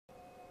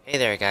Hey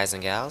there guys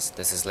and gals,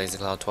 this is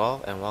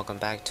LazyCloud12 and welcome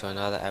back to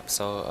another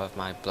episode of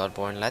my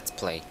Bloodborne Let's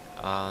Play.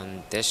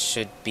 This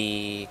should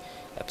be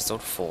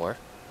episode 4.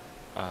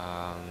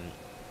 Um,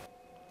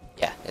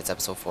 yeah, it's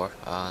episode 4.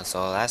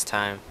 So last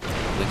time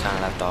we kind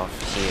of left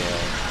off here.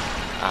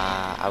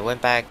 I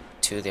went back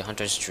to the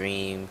Hunter's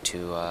Dream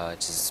to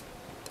just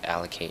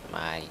allocate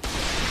my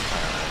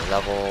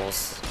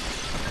levels,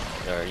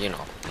 or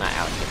not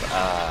allocate,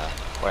 but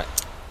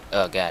what?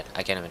 Oh god,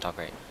 I can't even talk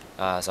right.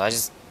 So I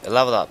just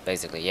leveled up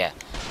basically, yeah.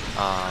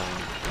 Um,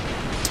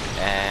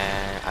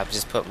 and I've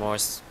just put more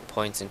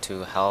points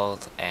into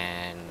health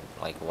and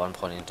like 1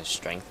 point into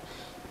strength.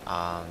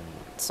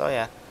 So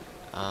yeah.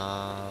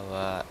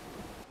 But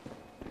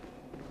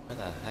where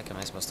the heck am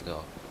I supposed to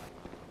go?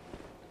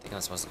 I think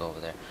I'm supposed to go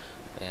over there.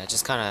 But yeah,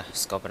 just kind of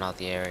scoping out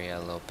the area a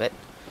little bit.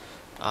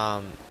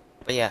 But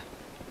yeah.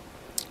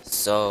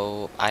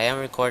 So I am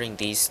recording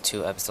these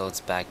 2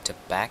 episodes back to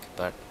back,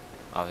 but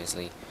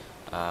obviously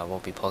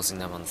won't be posting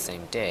them on the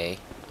same day.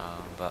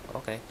 But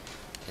okay.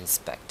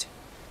 Inspect.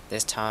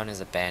 This town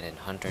is abandoned.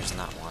 Hunters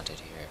not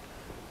wanted here.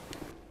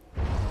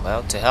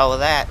 Well, to hell with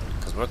that,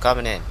 because we're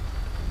coming in.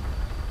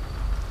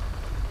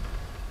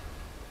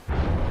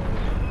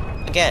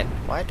 Again,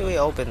 why do we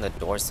open the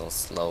door so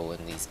slow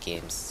in these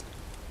games?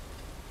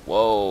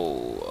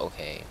 Whoa,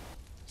 okay.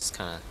 Just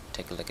kind of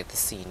take a look at the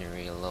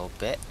scenery a little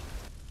bit.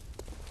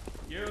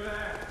 You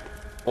there?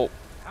 Oh.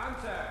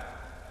 Hunter!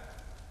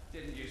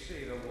 Didn't you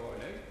see the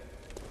warning?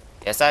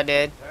 Yes, I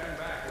did. Turn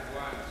back at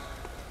once.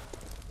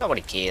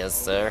 Nobody cares,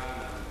 sir.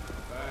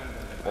 Burned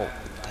and Oh,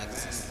 abandoned by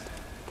Texas.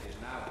 men is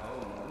now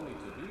home only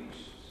to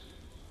beasts.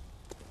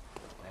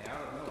 They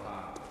are of no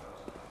harm to us.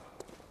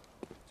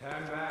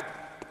 Turn back.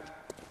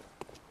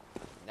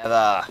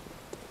 Never.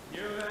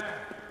 You there?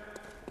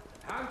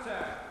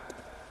 Hunter!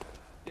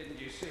 Didn't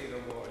you see the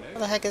warning?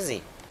 Where the heck is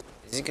he?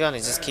 Is he gonna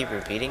just keep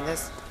repeating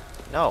this?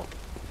 No.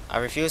 I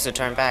refuse to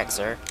turn back,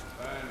 sir.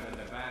 Burned and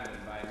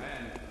abandoned by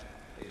men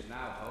is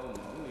now home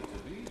only to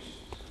beasts.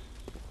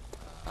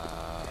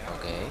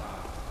 Okay.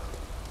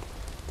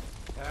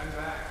 Turn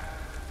back.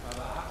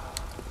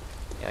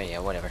 Oh yeah,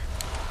 whatever.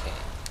 Okay.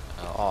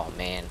 Oh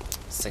man,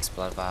 6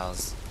 blood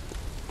vials.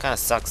 Kind of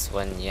sucks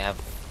when you have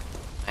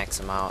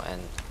max amount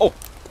and oh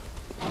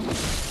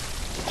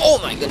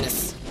my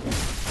goodness.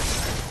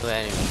 But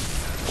anyway,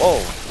 whoa,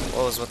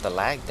 what was with the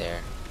lag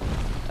there?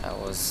 That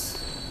was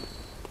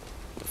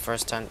the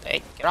first time.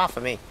 Hey, get off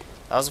of me!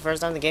 That was the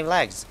first time the game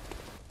lags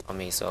on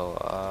me. So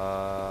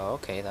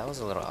okay, that was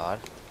a little odd.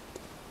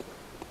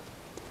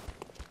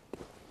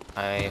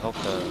 I hope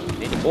the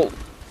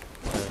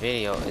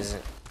video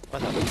isn't.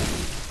 What the?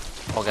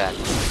 Oh god.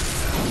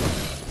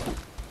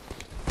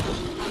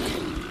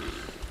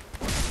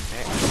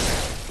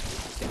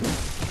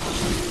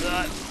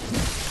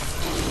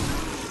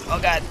 Oh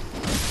god.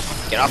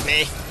 Get off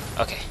me.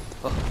 Okay.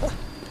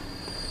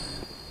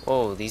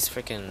 Whoa, these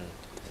freaking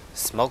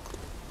smoke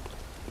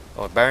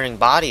or burning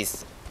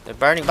bodies. They're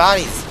burning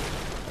bodies.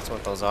 That's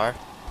what those are.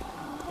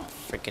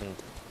 Freaking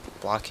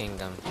blocking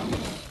them.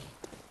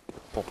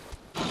 Oh.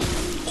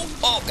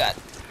 Oh god.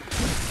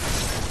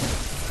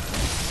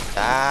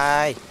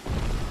 Die.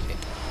 Okay.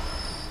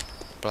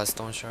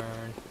 Bloodstone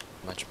shard.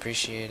 Much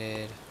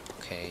appreciated.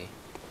 Okay.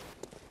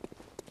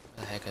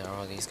 Where the heck are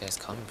all these guys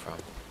coming from?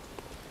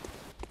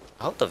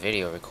 I hope the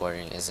video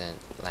recording isn't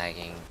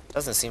lagging.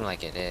 Doesn't seem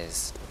like it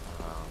is.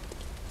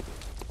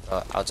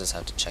 But I'll just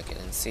have to check it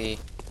and see,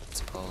 I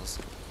suppose.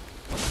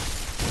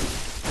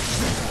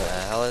 What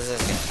the hell is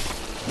this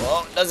guy?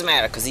 Well, doesn't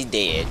matter because he's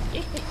dead.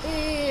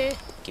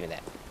 Give me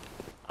that.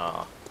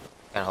 Oh,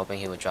 kind of hoping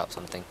he would drop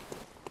something.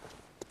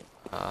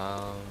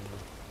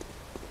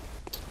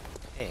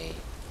 Okay.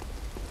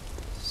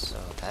 So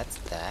that's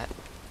that.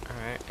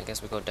 Alright, I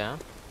guess we go down.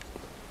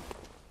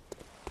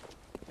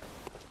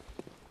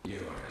 You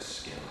are a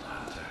skilled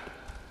hunter.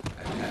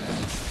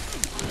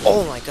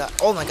 Oh my god,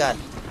 oh my god.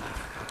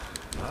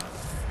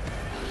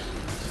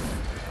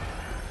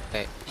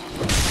 Okay.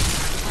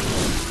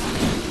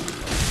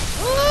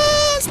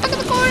 Ah, stuck in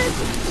the corner.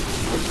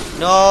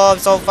 No, I'm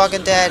so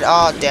fucking dead.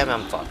 Oh, damn,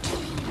 I'm fucked.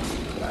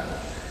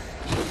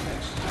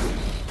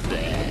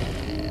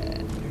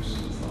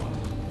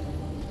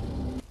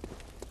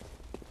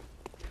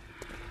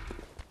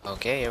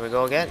 Okay, here we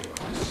go again.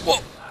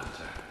 Whoa.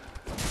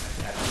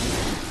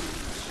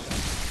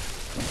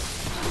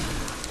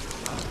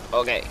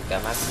 Okay,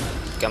 got my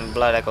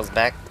blood echoes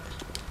back.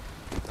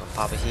 Gonna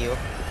pop a heal.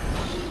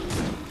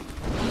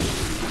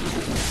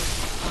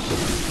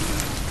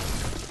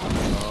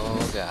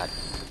 Oh god.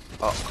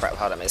 Oh crap,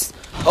 how'd I miss?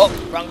 Oh,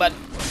 wrong button.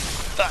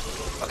 Ah,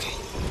 okay.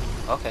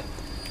 Okay.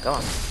 Go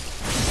on.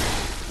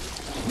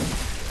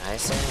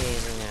 Nice and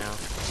easy now.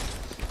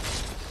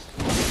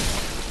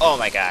 Oh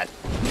my god.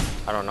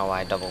 I don't know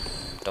why I double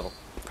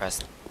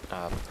pressed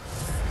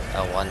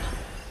L1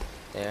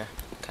 there.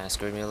 Kinda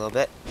screwed me a little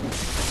bit.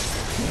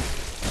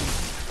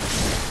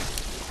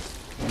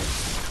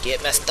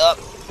 Get messed up.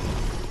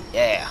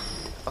 Yeah.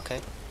 Okay.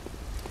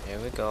 Here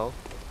we go.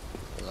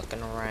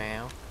 Looking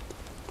around.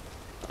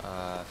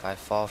 If I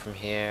fall from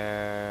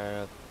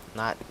here,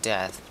 not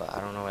death, but I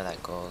don't know where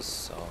that goes,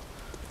 so.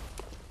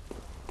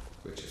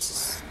 Which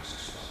is why I must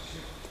trust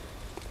you.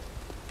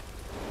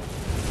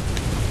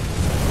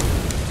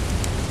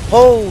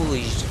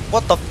 Holy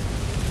what the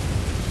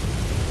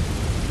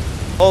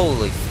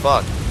holy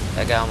fuck.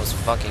 That guy almost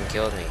fucking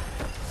killed me.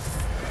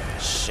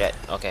 Shit.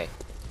 Okay.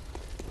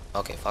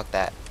 Okay, fuck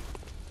that.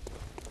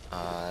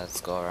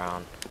 Let's go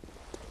around.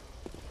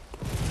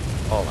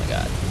 Oh my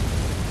god.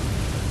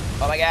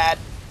 Oh my god.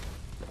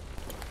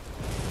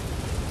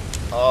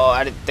 Oh,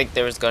 I didn't think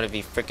there was gonna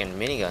be freaking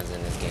miniguns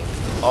in this game.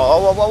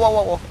 Oh, whoa, whoa, whoa,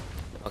 whoa, whoa.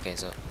 Okay,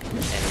 so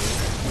enemy.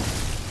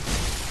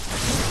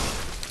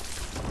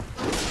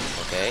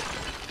 Okay.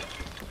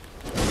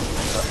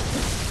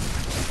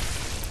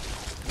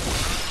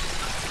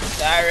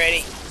 Die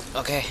already.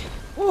 Okay.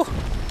 Woo.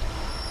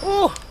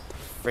 Woo.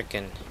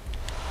 Freaking.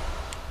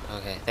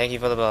 Okay. Thank you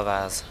for the blood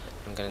vials.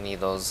 I'm gonna need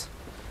those.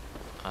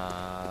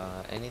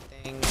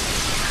 Anything?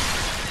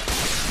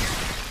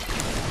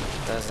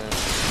 Doesn't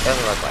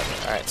look like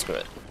it. Alright, screw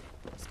it.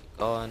 Let's keep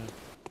going.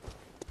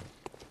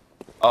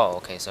 Oh,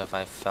 okay, so if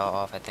I fell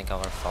off, I think I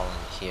would have fallen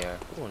here.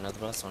 Ooh, another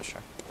bloodstone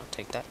shard. I'll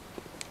take that.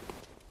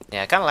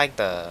 Yeah, I kinda like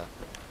the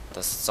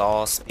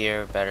saw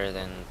spear better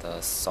than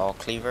the saw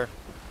cleaver.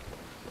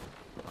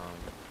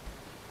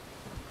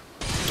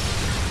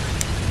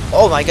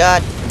 Oh my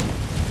god!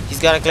 He's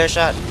got a clear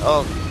shot.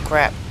 Oh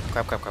crap.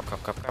 Crap, crap, crap,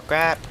 crap, crap, crap,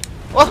 crap.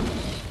 Oh!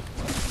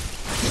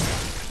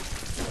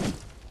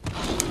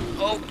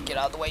 Oh, get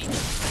out of the way.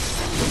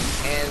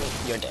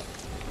 And you're dead.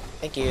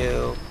 Thank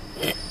you.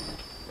 Yep,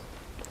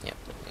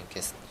 I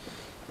guess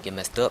get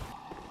messed up.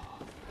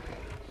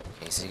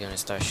 Okay, so you're gonna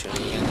start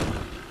shooting again.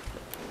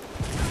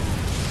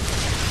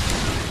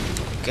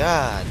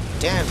 God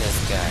damn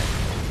this guy.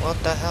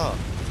 What the hell?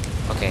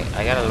 Okay,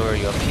 I gotta lure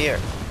you up here.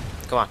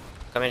 Come on,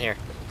 come in here.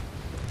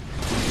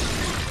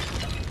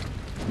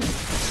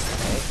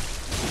 Okay.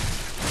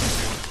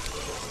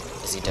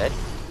 Is he dead?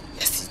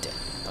 Yes, he's dead.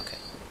 Okay.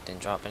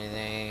 Didn't drop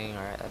anything.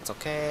 Alright, that's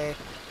okay.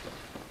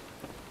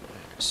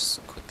 Let's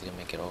just quickly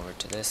make it over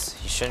to this.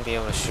 He shouldn't be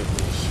able to shoot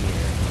me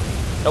here.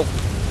 Nope.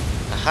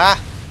 Aha!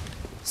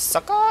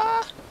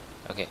 Sucker!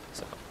 Okay,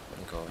 so let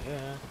me go over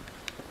here.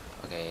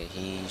 Okay,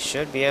 he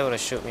should be able to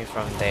shoot me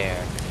from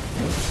there.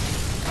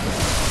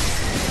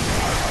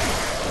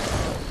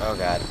 Oh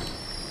god.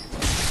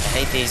 I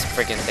hate these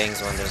freaking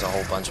things when there's a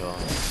whole bunch of them.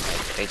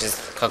 Like, they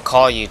just could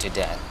call you to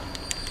death.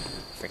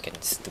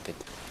 Freaking stupid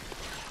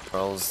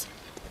bros.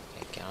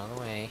 Okay, get out of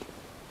the way.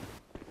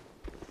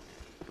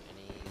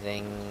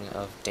 Anything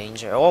of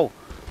danger? Oh!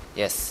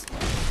 Yes.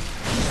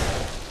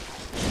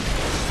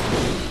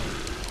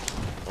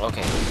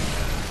 Okay.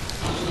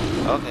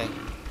 Okay.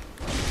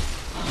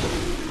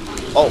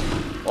 Oh!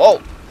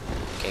 Oh!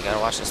 Okay, gotta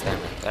watch the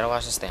stamina. Gotta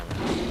watch the stamina.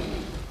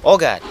 Oh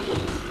god!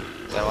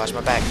 Gotta watch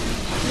my back.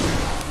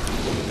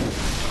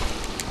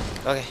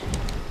 Okay.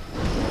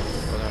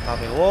 We're gonna pop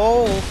it.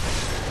 Whoa!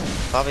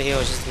 Pop a heal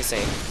just to be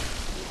safe.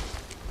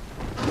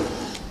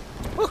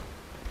 Woo!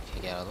 Okay,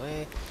 get out of the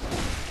way.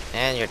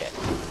 And you're dead.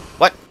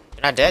 What?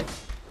 You're not dead?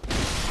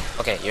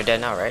 Okay, you're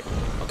dead now, right?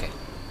 Okay.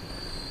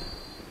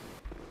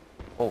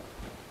 Oh.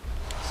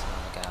 So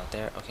I got out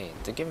there. Okay,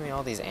 they're giving me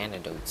all these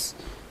antidotes.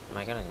 Am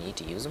I gonna need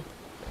to use them?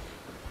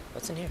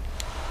 What's in here?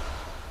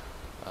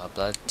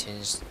 Blood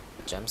tinged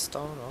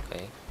gemstone?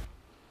 Okay.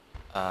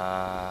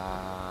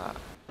 I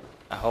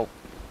hope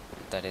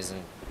that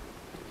isn't...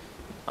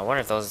 I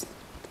wonder if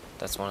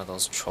that's one of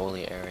those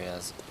trolley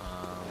areas.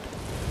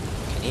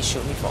 Can he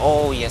shoot me from...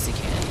 Oh, yes he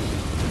can.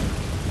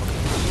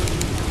 Okay.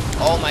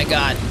 Oh my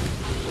god.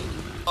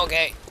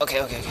 Okay,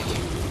 okay, okay, okay,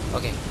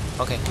 okay.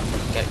 Okay,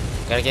 okay.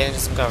 Gotta get into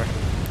some cover.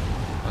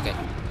 Okay.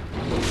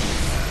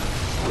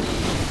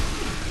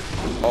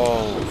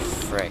 Oh,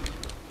 frick.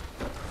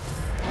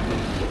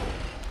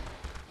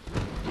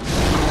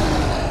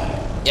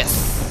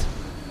 Yes!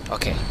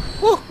 Okay.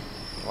 Woo!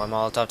 One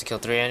Molotov to kill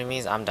 3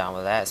 enemies. I'm down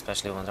with that,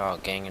 especially when they're all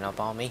ganging up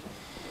on me.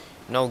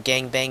 No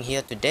gangbang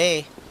here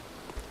today.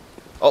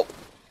 Oh!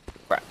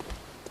 Crap.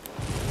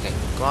 Okay,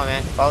 come on,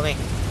 man. Follow me.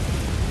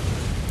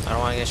 I don't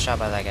want to get shot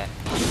by that guy.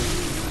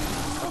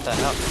 What the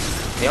hell?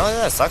 The only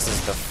thing that sucks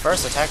is the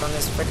first attack on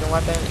this freaking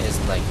weapon is,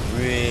 like,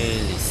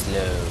 really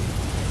slow.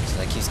 So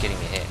that keeps getting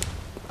me hit.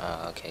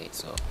 Okay,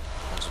 so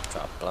I'll just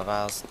drop blood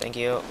vials. Thank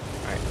you.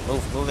 Alright,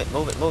 move it,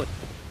 move it, move it.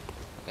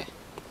 Okay.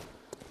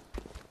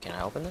 Can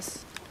I open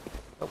this?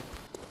 Oh.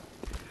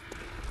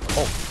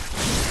 Oh.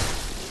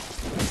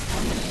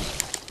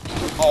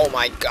 Oh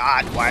my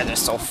god, why are there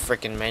so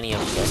freaking many of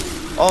them?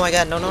 Oh my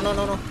god, no, no, no,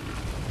 no, no.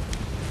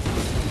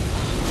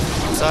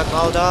 Suck,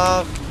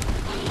 Molotov.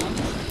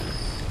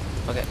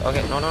 Okay,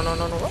 okay, no, no, no,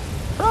 no, no.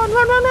 Run,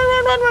 run, run, run,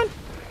 run, run, run.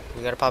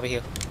 We gotta pop a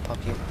heal. Pop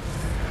heal.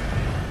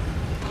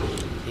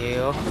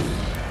 Heal.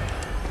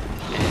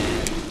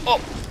 And,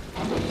 oh!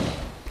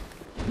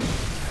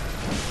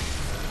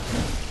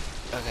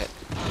 Okay.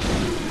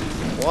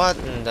 What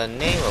in the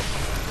name of...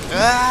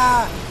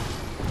 Ah!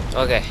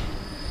 Okay.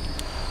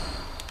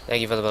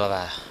 Thank you for the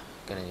blood.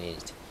 Gonna need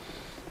it.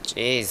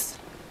 Jeez.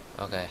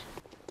 Okay.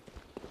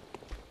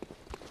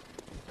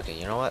 Okay,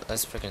 you know what?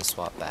 Let's freaking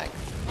swap back.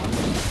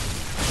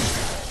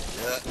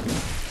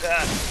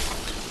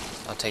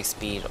 I'll take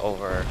speed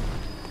over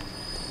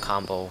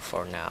combo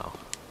for now.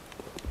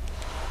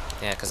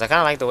 Yeah, because I kind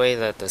of like the way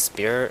that the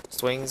spear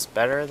swings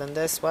better than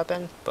this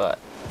weapon, but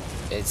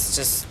it's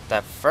just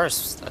that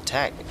first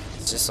attack,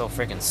 it's just so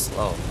freaking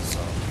slow, so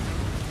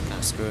kind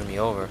of screwing me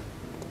over.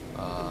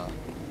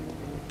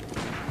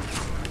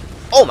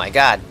 Oh my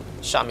god!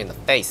 Shot me in the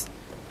face.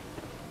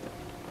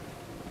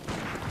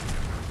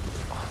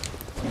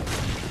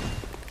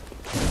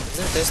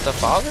 Isn't this the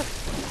father?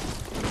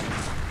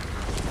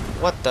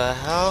 What the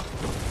hell?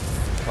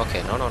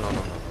 Okay, no.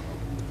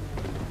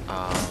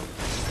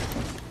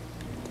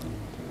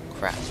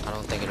 Crap. I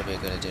don't think it'll be a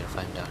good idea to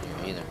fight him down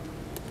here either.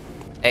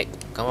 Hey,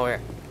 come over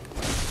here.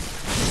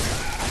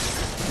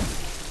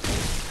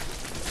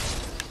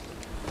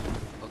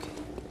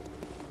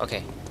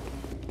 Okay.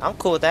 I'm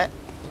cool with that.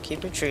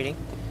 Keep retreating.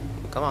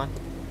 Come on.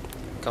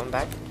 Coming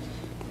back.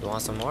 You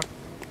want some more?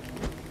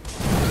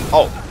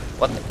 Oh!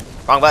 What the?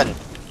 Wrong button.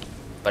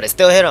 But it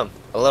still hit him.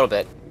 A little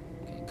bit.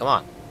 Okay, come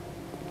on.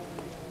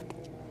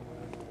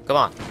 Come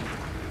on.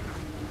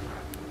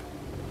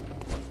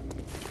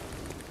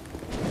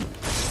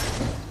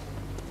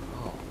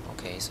 Oh,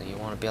 okay, so you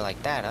want to be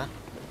like that, huh?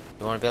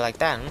 You want to be like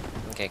that, huh?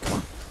 Okay, come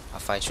on. I'll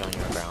fight you on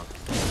your ground.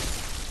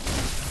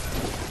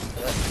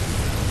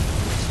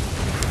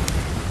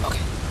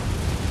 Okay.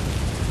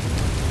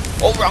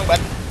 Oh, wrong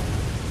button.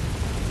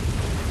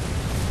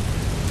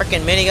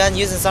 Freaking minigun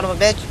using son of a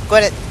bitch.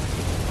 Quit it.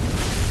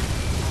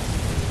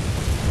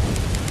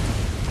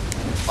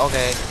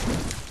 Okay.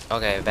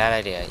 Okay, bad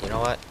idea. You know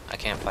what? I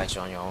can't fight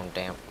you on your own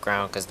damn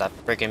ground because that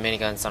freaking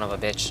minigun son of a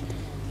bitch.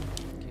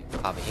 Okay,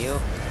 pop a heal.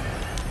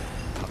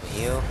 Pop a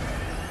heal.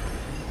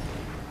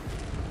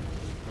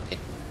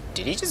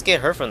 Did he just get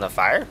hurt from the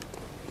fire?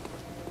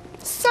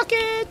 Suck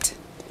it!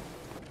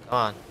 Come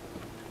on.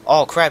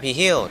 Oh crap, he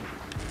healed.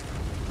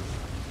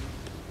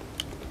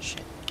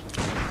 Shit.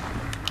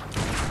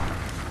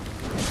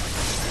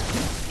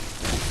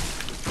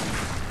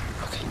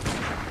 Okay.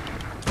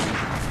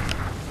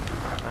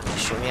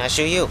 Shoot me, I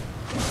shoot you.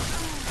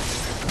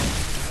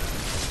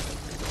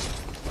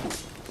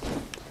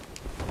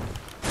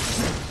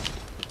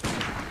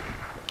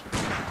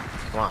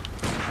 Come on.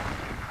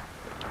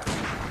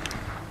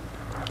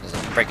 This is a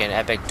freaking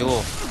epic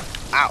duel.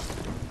 Ow.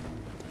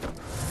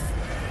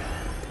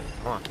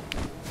 Come on.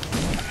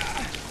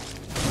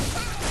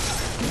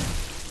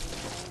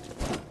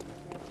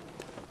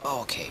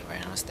 Okay,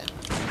 right on stem.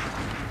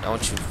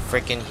 Don't you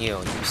freaking heal,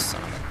 you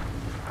son of a...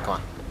 Come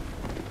on.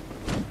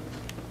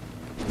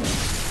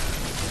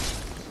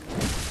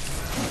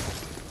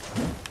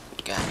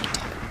 God damn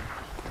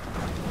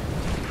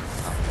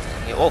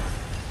it. Oh!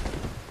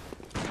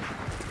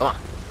 Come on.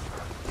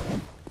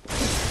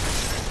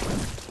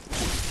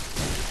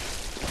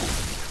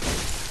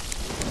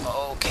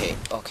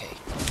 Okay.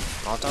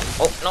 Molotov.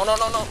 Oh, no.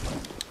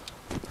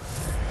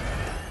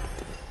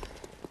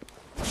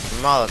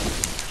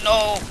 Molotov.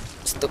 No!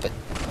 Stupid.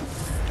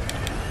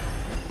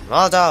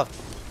 Molotov.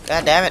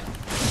 God damn it.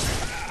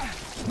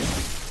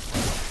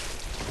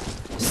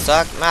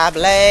 Suck my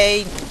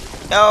blade.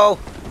 No.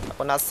 I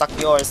will not suck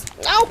yours.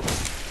 No.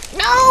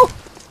 No.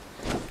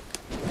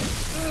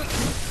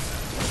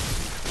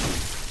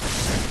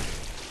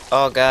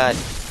 Oh god.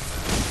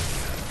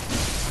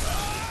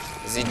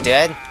 Is he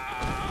dead?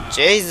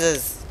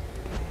 Jesus.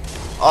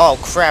 Oh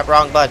crap,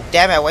 wrong button.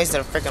 Damn it, I wasted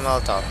a freaking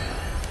Molotov.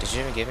 Did you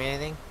even give me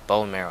anything?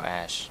 Bone marrow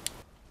ash.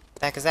 What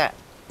the heck is that?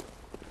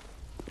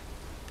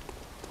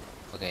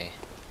 Okay.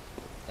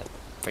 That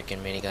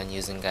freaking minigun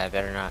using guy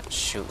better not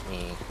shoot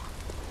me.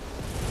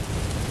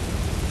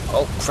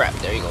 Oh crap,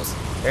 there he goes.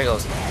 There he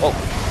goes. Oh.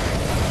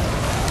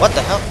 What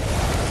the hell?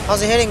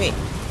 How's he hitting me?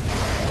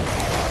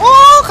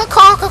 Oh,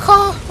 caw.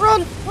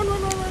 Run.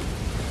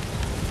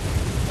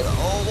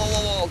 Oh,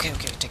 whoa. Okay.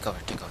 Take cover.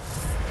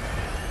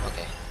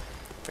 Okay.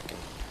 Freaking.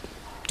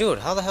 Dude,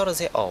 how the hell does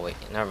he... Oh, wait.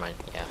 Never mind.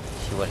 Yeah,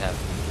 he would have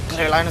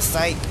clear line of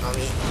sight on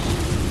me.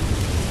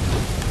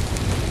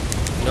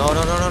 No.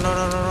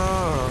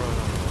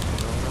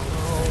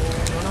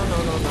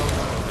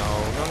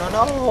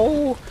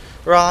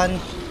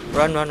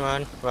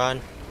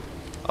 Run.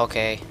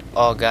 Okay.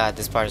 Oh god,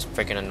 this part is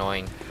freaking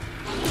annoying.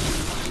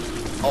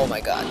 Oh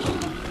my god.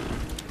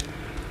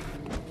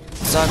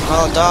 Suck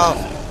Molotov!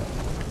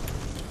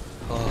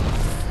 Oh.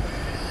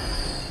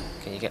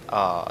 Can you get...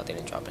 Oh, I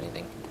didn't drop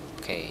anything.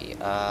 Okay,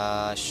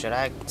 should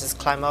I just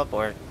climb up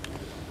or...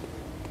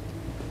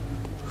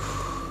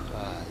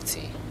 let's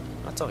see.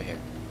 What's over here?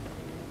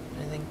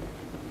 Anything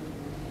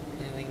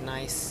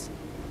nice?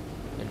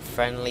 And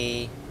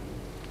friendly?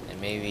 And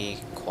maybe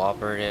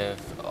cooperative?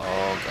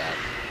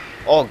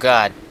 Oh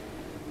god!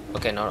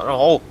 Okay, no.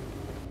 Oh!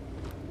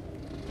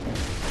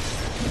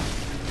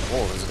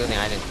 Oh, it was a good thing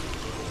I didn't...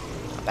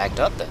 I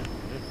backed up then.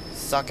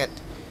 Suck it.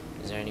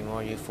 Is there any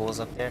more you fools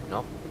up there?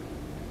 Nope.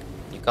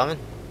 You coming?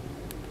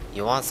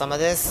 You want some of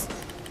this?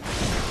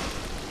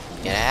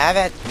 You gonna have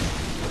it?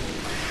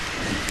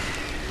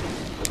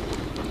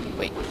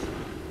 Wait.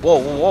 Whoa,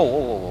 whoa, whoa,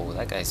 whoa, whoa, whoa.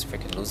 That guy's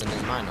freaking losing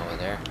his mind over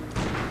there.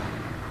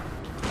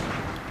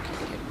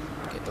 Okay,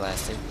 get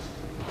blasted.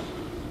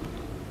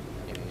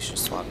 Maybe we should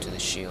swap to the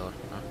shield,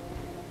 huh?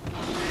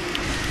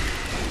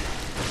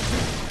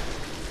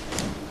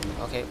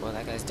 Okay, well,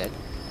 that guy's dead.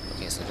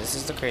 Okay, so this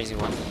is the crazy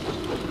one.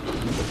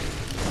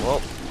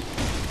 Whoa.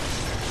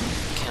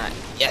 Can I?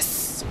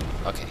 Yes!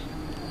 Okay.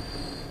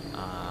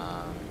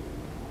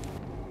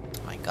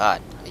 My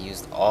god. I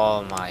used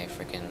all my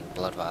freaking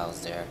blood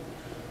vials there.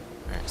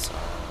 Alright, so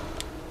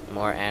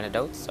more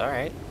antidotes.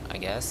 Alright, I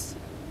guess.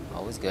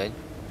 Always good.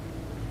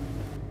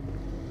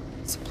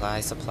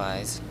 Supplies.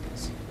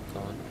 Let's keep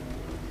going.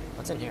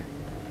 What's in here?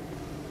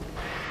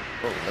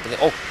 Oh, look at it.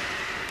 Oh!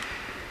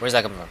 Where's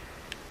that coming from?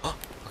 Oh,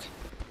 okay.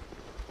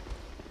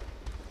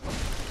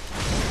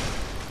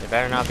 There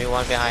better not be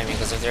one behind me,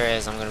 because if there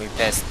is, I'm gonna be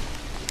pissed.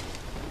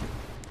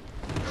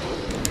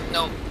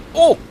 No!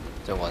 Oh!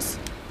 There was.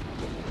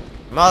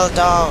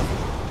 Molotov!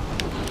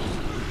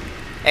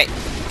 Hey,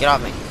 get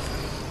off me.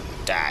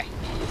 Die.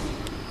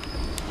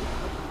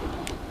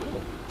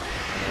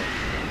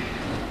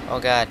 Oh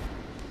god.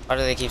 Why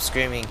do they keep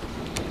screaming?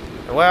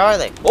 Where are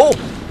they? Oh!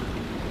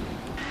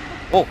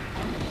 Oh!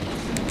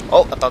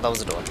 Oh, I thought that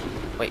was a door.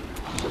 Wait.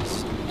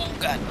 Oh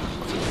god.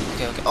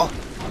 Okay. Oh!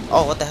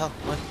 Oh, what the hell?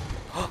 What?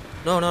 Oh,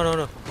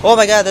 no. Oh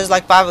my god, there's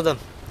like 5 of them.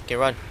 Okay,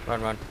 run.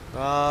 Run.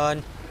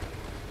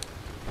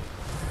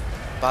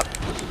 Pop.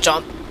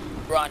 Jump.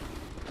 Run.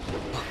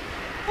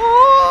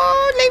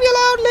 Oh, leave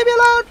me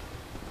alone.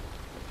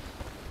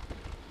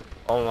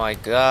 Oh my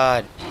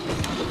god.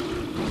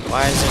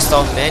 Why is there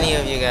so many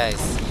of you guys?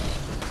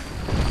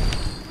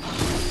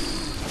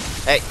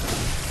 Hey,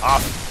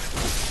 off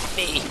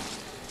me.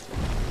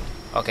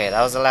 Okay,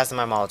 that was the last of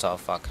my Molotov.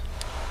 Fuck.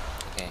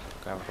 Okay,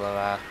 grab a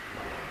blowout.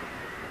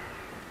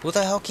 Who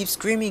the hell keeps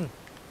screaming?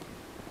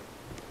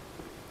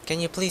 Can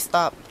you please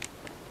stop?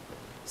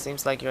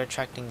 Seems like you're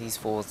attracting these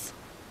fools.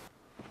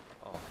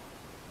 Oh.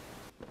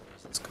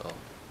 Let's go.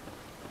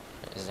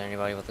 Is there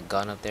anybody with a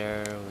gun up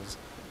there who's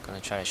gonna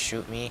try to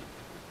shoot me?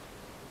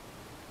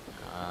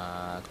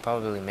 I could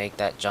probably make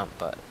that jump,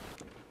 but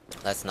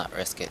let's not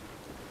risk it.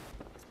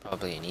 It's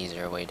probably an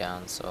easier way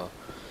down, so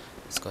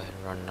let's go ahead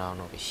and run down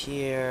over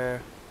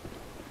here.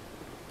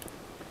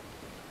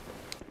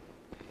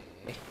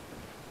 Okay.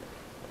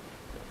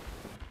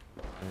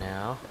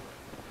 Now.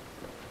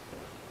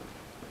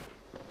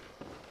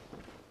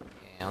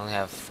 Okay, I only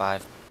have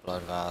 5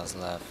 blood vials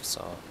left,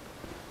 so.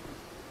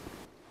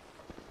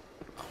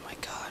 Oh my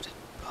god.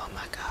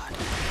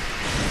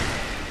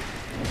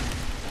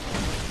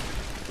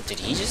 Did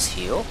he just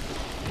heal?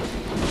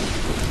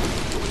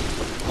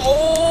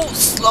 Oh,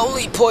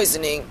 slowly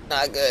poisoning.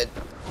 Not good.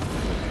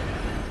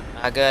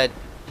 Not good.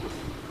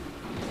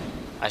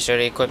 I should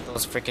have equipped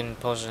those freaking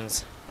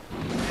potions.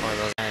 Or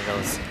those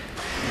antidotes.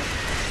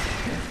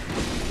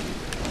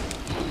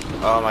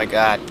 Oh my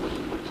god.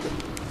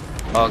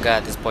 Oh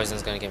god, this poison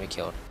is gonna get me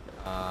killed.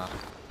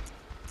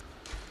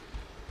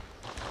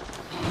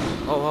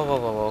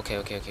 Whoa.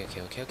 Okay.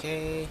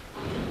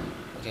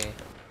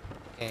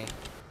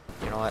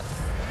 You know what?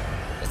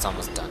 It's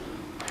almost done.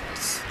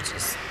 Let's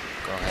just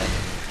go ahead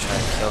and try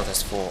to kill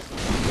this fool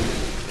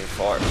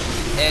before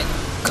it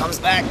comes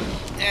back.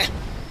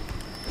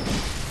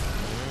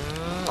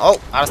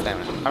 Oh, out of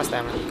stamina.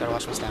 Gotta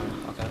watch my stamina.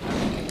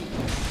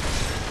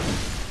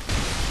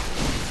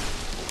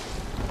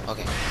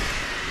 Okay.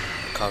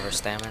 Recover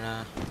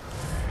stamina. Okay.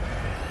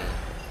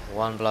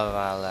 1 blood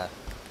vial left.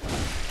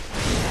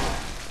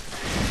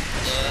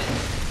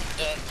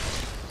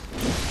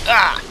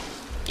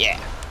 Yeah.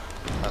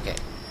 Okay.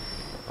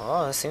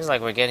 Oh, it seems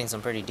like we're getting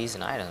some pretty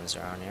decent items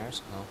around here,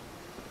 so.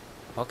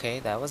 Okay,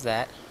 that was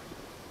that.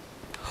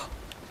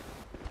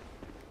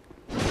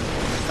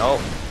 No,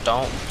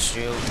 don't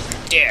you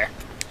dare.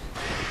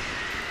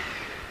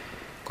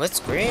 Quit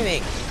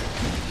screaming.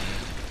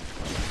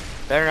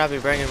 Better not be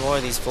bringing more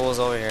of these fools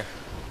over here.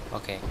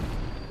 Okay.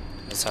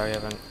 Let's hurry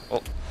up and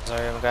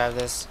grab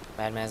this.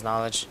 Madman's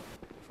knowledge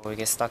before we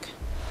get stuck.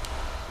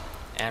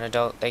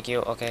 Antidote, thank you.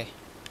 Okay.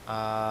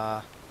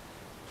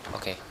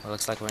 Okay, it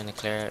looks like we're in the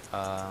clear.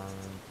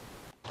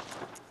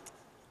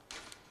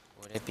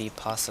 Would it be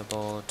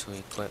possible to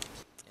equip?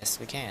 Yes,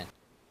 we can.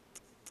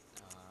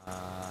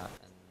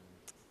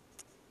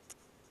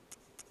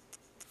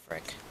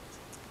 Frick.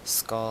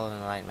 Skull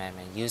and Light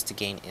Madman used to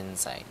gain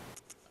insight.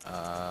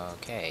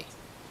 Okay.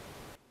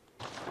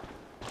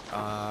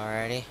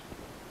 Alrighty.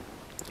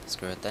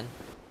 Screw it then.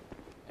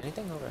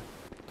 Anything over?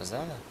 Was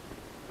that a...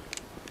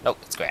 Nope,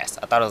 it's grass.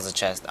 I thought it was a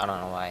chest. I don't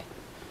know why.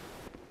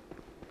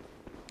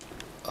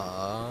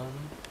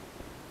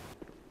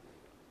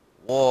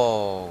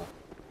 Whoa.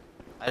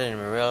 I didn't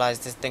even realize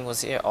this thing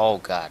was here. Oh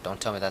god,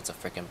 don't tell me that's a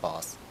freaking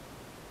boss.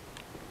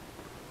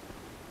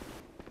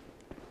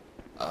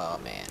 Oh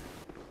man.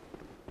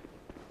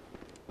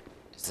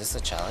 Is this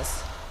a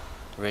chalice?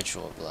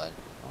 Ritual blood.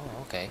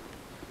 Oh, okay.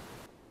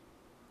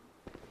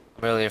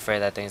 I'm really afraid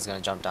that thing's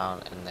gonna jump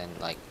down and then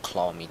like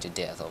claw me to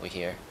death over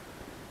here.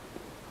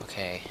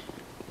 Okay.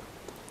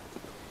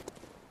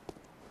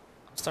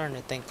 I'm starting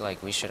to think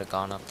like we should have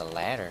gone up the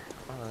ladder.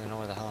 I don't really know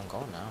where the hell I'm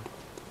going now.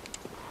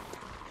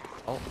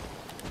 Oh,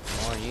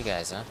 more of you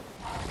guys, huh?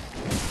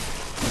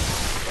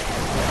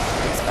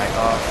 Let's back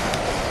off.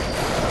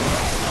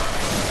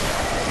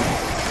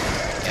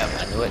 Yep,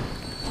 I knew it.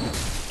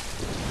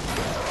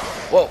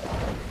 Whoa!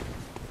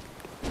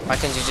 Why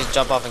can't you just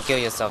jump off and kill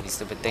yourself, you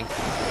stupid thing?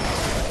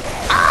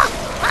 Ah!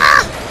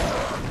 Ah!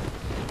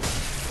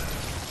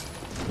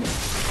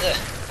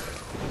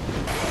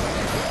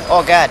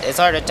 Oh god, it's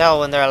hard to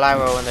tell when they're alive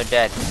or when they're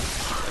dead.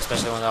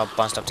 Especially when they're all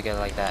bunched up together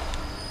like that.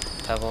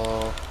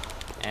 Pebble,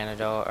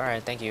 antidote,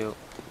 alright, thank you.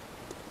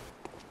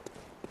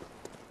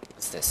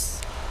 What's this?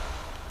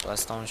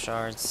 Bloodstone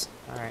shards.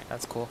 Alright,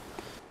 that's cool.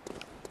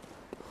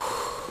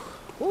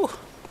 Whew.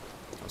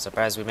 I'm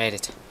surprised we made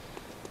it.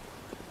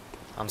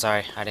 I'm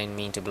sorry, I didn't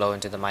mean to blow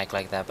into the mic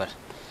like that, but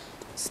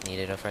just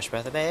needed a fresh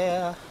breath of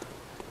air.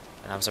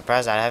 And I'm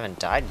surprised I haven't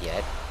died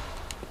yet.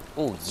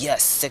 Oh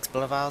yes, 6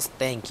 blood vials.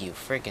 Thank you,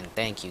 freaking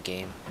thank you,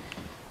 game.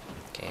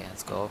 Okay,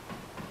 let's go.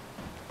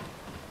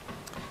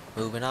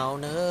 Moving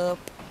on up.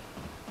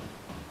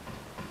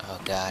 Oh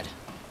god,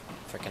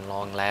 freaking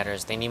long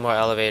ladders. They need more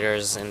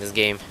elevators in this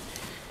game.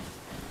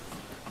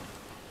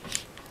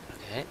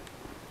 Okay.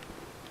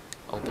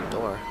 Open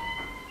door.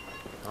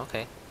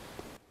 Okay.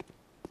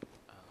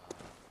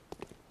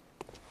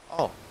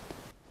 Oh.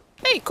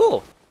 Hey,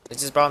 cool. It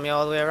just brought me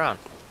all the way around.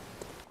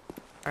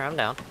 Alright, I'm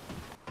down.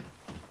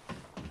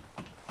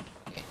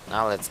 Okay,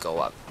 now let's go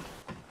up.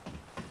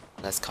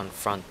 Let's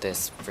confront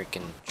this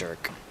freaking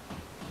jerk.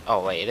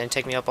 Oh, wait, it didn't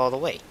take me up all the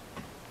way.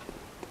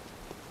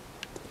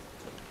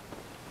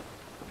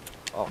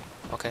 Oh,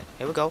 okay.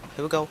 Here we go.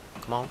 Here we go.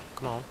 Come on,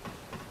 come on.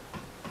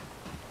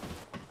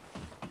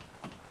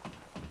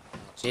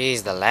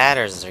 Jeez, the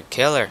ladders are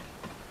killer.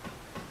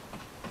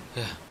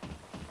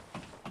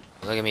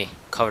 Look at me,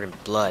 covered in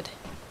blood.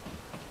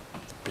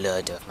 The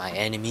blood of my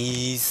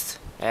enemies.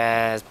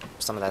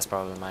 Some of that's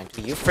probably mine.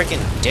 You freaking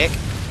dick.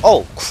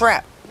 Oh,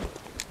 crap.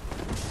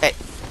 Hey.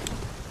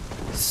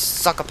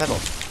 Suck a pebble.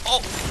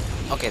 Oh.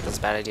 Okay, that's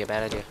a bad idea,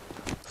 bad idea.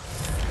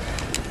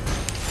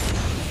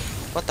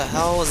 What the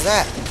hell was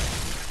that?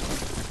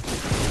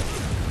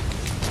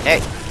 Hey.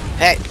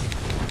 Hey.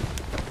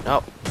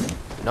 No.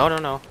 No, no,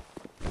 no.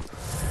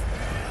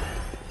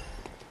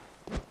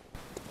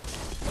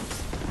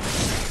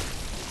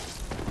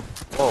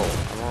 Oh,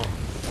 I'm on.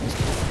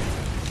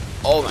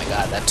 Oh my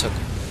god, that took...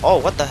 Oh,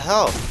 what the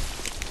hell?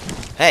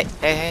 Hey,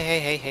 hey, hey, hey,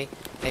 hey, hey,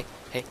 hey,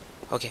 hey.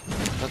 Okay,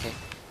 okay,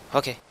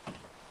 okay.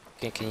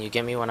 Can you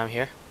get me when I'm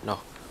here?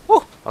 No.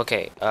 Woo!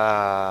 Okay,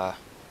 oh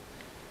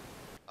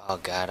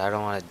god, I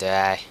don't want to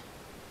die.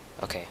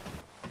 Okay.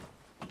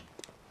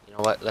 You know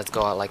what? Let's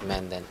go out like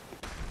men then.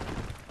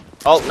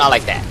 Oh, not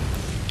like that.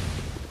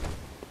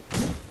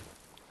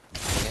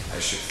 I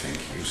should think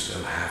you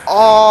still have.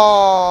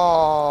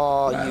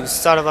 Oh, you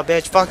son of a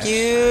bitch! Fuck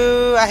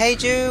you! I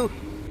hate you!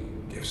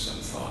 Give some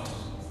thought.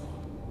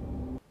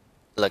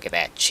 Look at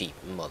that cheap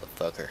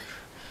motherfucker.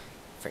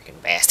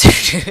 Freaking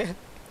bastard.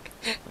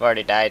 I've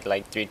already died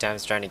like 3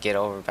 times trying to get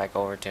back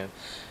over to him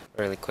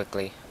really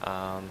quickly.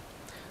 All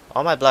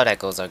my blood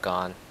echoes are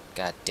gone.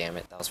 God damn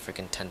it. That was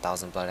freaking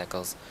 10,000 blood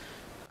echoes.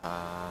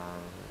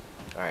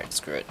 Alright,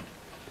 screw it.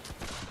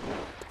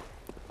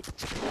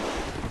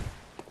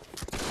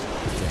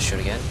 You gonna shoot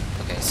again?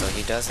 Okay, so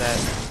he does that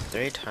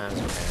 3 times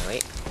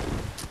apparently.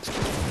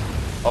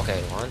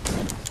 Okay, 1.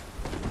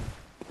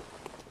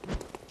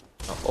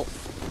 Oh.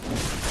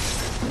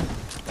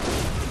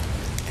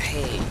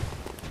 Hey.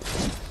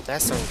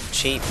 That's some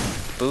cheap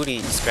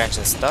booty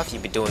scratching stuff you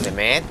be doing there,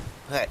 man.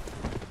 What?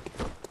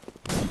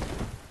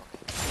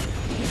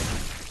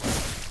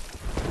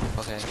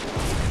 Okay.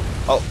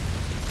 Oh.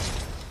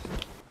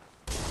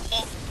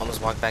 Oh.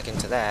 Almost walked back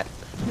into that.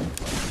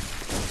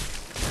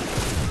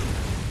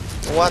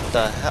 What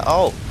the hell?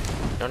 Oh.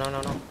 No, no,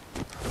 no, no.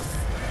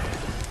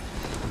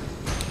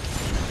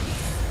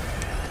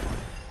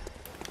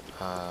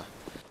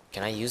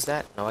 Can I use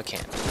that? No, I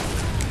can't.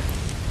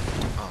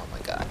 Oh my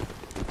god.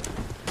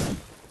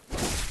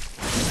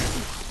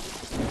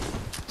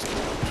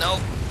 No.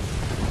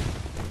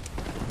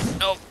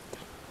 No.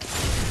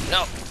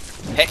 No.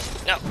 Hey,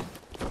 no.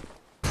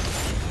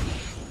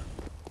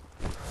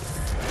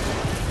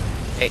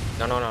 Hey,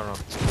 no, no, no, no.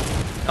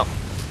 No.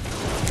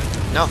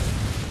 No.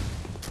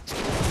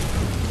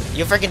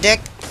 You freaking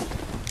dick.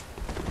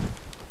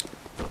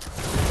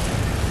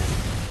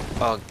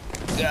 Oh,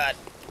 God.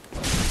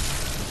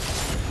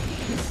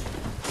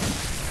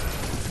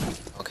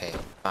 Okay,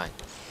 fine.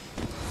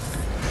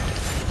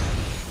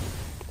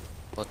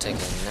 We'll take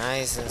it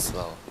nice and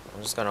slow.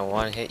 I'm just gonna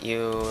one-hit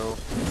you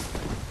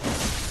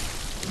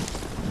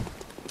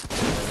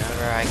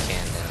whenever I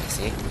can, then I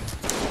see.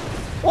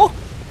 Whoa!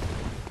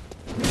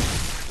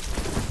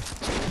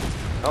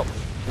 Oh,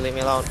 leave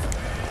me alone.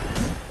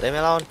 Leave me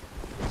alone.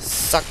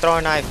 Suck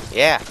throwing knife.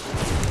 Yeah.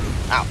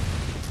 Ow.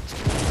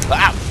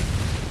 Ow.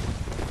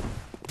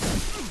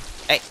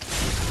 Hey.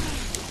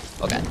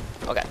 Okay.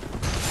 Okay.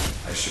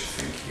 I should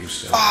think you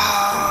still.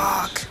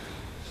 Fuck.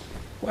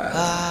 Well.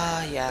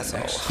 Ah, yeah, so.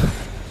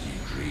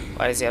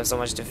 Why does he have so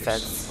much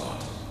defense?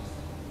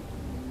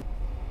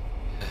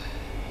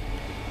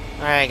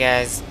 Alright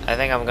guys, I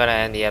think I'm gonna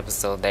end the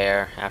episode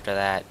there after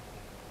that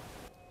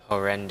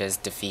horrendous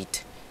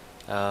defeat.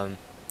 But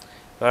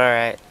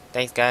alright,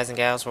 thanks guys and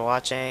gals for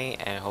watching,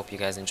 and I hope you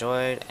guys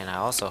enjoyed, and I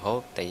also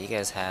hope that you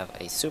guys have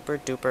a super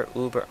duper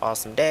uber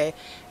awesome day,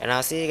 and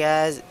I'll see you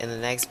guys in the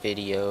next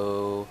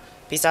video.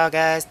 Peace out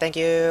guys, thank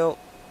you!